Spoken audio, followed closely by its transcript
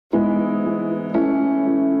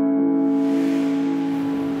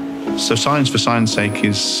So science for science sake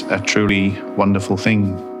is a truly wonderful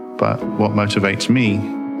thing, but what motivates me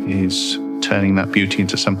is turning that beauty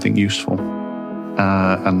into something useful.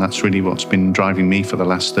 And that's really what's been driving me for the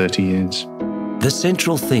last 30 years. The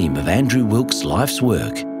central theme of Andrew Wilks' life's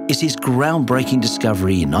work is his groundbreaking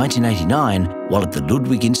discovery in 1989, while at the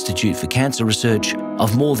Ludwig Institute for Cancer Research,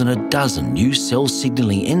 of more than a dozen new cell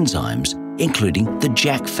signalling enzymes, including the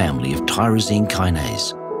JAK family of tyrosine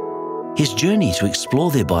kinase. His journey to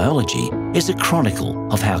explore their biology is a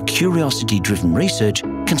chronicle of how curiosity-driven research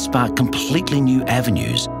can spark completely new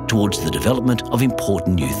avenues towards the development of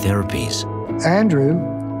important new therapies. Andrew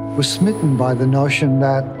was smitten by the notion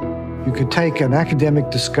that you could take an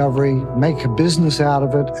academic discovery, make a business out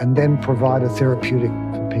of it, and then provide a therapeutic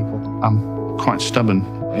for people. I'm quite stubborn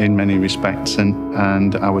in many respects,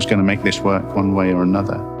 and I was going to make this work one way or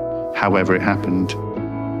another. However it happened,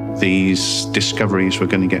 these discoveries were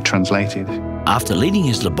going to get translated. After leading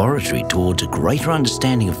his laboratory towards a greater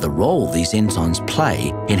understanding of the role these enzymes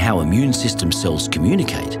play in how immune system cells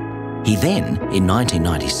communicate, he then, in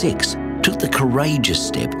 1996, took the courageous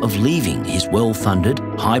step of leaving his well-funded,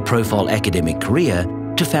 high-profile academic career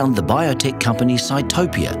to found the biotech company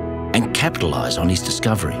Cytopia and capitalise on his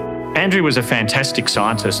discovery. Andrew was a fantastic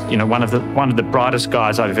scientist, one of the brightest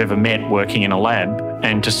guys I've ever met working in a lab,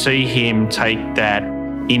 and to see him take that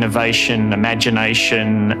innovation,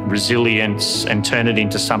 imagination, resilience, and turn it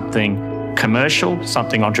into something commercial,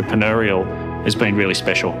 something entrepreneurial, has been really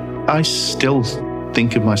special. I still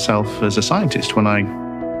think of myself as a scientist. When I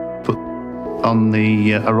put on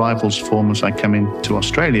the arrivals form as I come into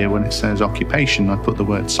Australia, when it says occupation, I put the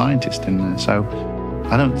word scientist in there. So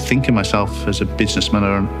I don't think of myself as a businessman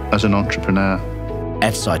or as an entrepreneur.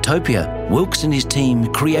 At Cytopia, Wilks and his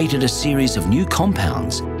team created a series of new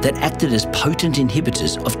compounds that acted as potent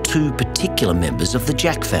inhibitors of two particular members of the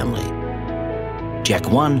JAK family,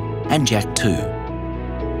 JAK1 and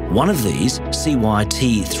JAK2. One of these,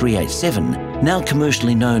 CYT387, now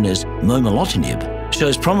commercially known as Momelotinib,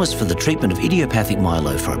 shows promise for the treatment of idiopathic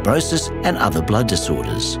myelofibrosis and other blood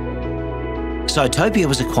disorders. Cytopia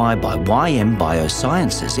was acquired by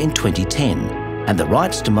BioSciences in 2010, and the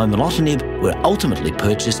rights to Momelotinib were ultimately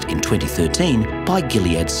purchased in 2013 by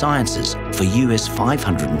Gilead Sciences for US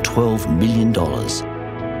 $512 million.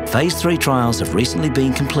 Phase 3 trials have recently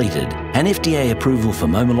been completed, and FDA approval for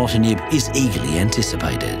Momelotinib is eagerly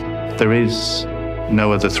anticipated. There is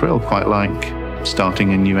no other thrill quite like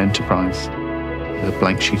starting a new enterprise. A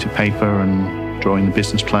blank sheet of paper and drawing the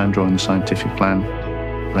business plan, drawing the scientific plan,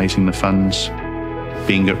 raising the funds,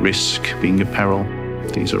 being at risk, being at peril.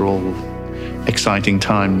 These are all exciting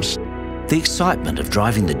times. The excitement of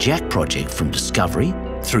driving the JAK project from discovery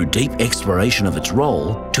through deep exploration of its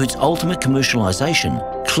role to its ultimate commercialisation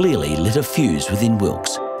clearly lit a fuse within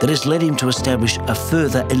Wilks that has led him to establish a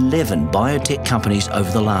further 11 biotech companies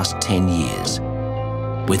over the last 10 years.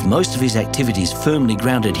 With most of his activities firmly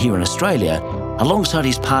grounded here in Australia, alongside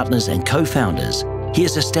his partners and co-founders, he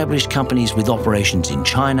has established companies with operations in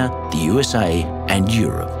China, the USA and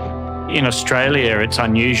Europe. In Australia, it's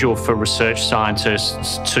unusual for research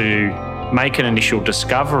scientists to make an initial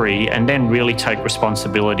discovery and then really take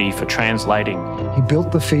responsibility for translating. He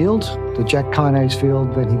built the field, the JAK kinase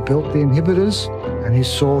field, then he built the inhibitors, and he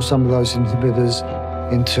saw some of those inhibitors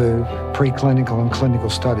into preclinical and clinical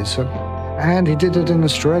studies. And he did it in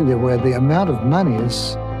Australia, where the amount of money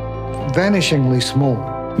is vanishingly small.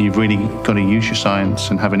 You've really got to use your science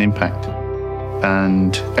and have an impact.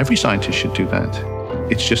 And every scientist should do that.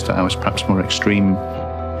 It's just that I was perhaps more extreme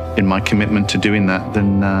in my commitment to doing that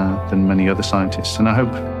than many other scientists. And I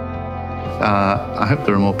hope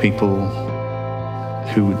there are more people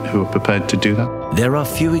who are prepared to do that. There are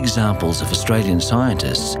few examples of Australian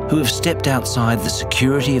scientists who have stepped outside the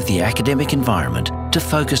security of the academic environment to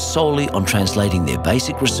focus solely on translating their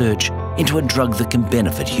basic research into a drug that can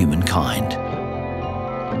benefit humankind.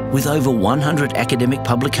 With over 100 academic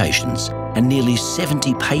publications and nearly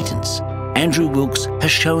 70 patents, Andrew Wilks has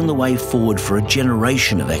shown the way forward for a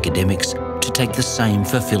generation of academics to take the same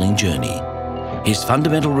fulfilling journey. His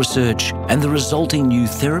fundamental research and the resulting new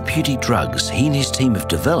therapeutic drugs he and his team have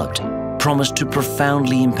developed promise to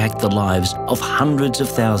profoundly impact the lives of hundreds of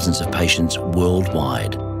thousands of patients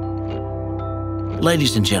worldwide.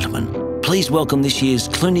 Ladies and gentlemen, please welcome this year's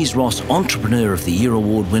Clunies Ross Entrepreneur of the Year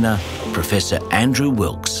Award winner, Professor Andrew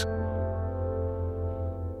Wilks.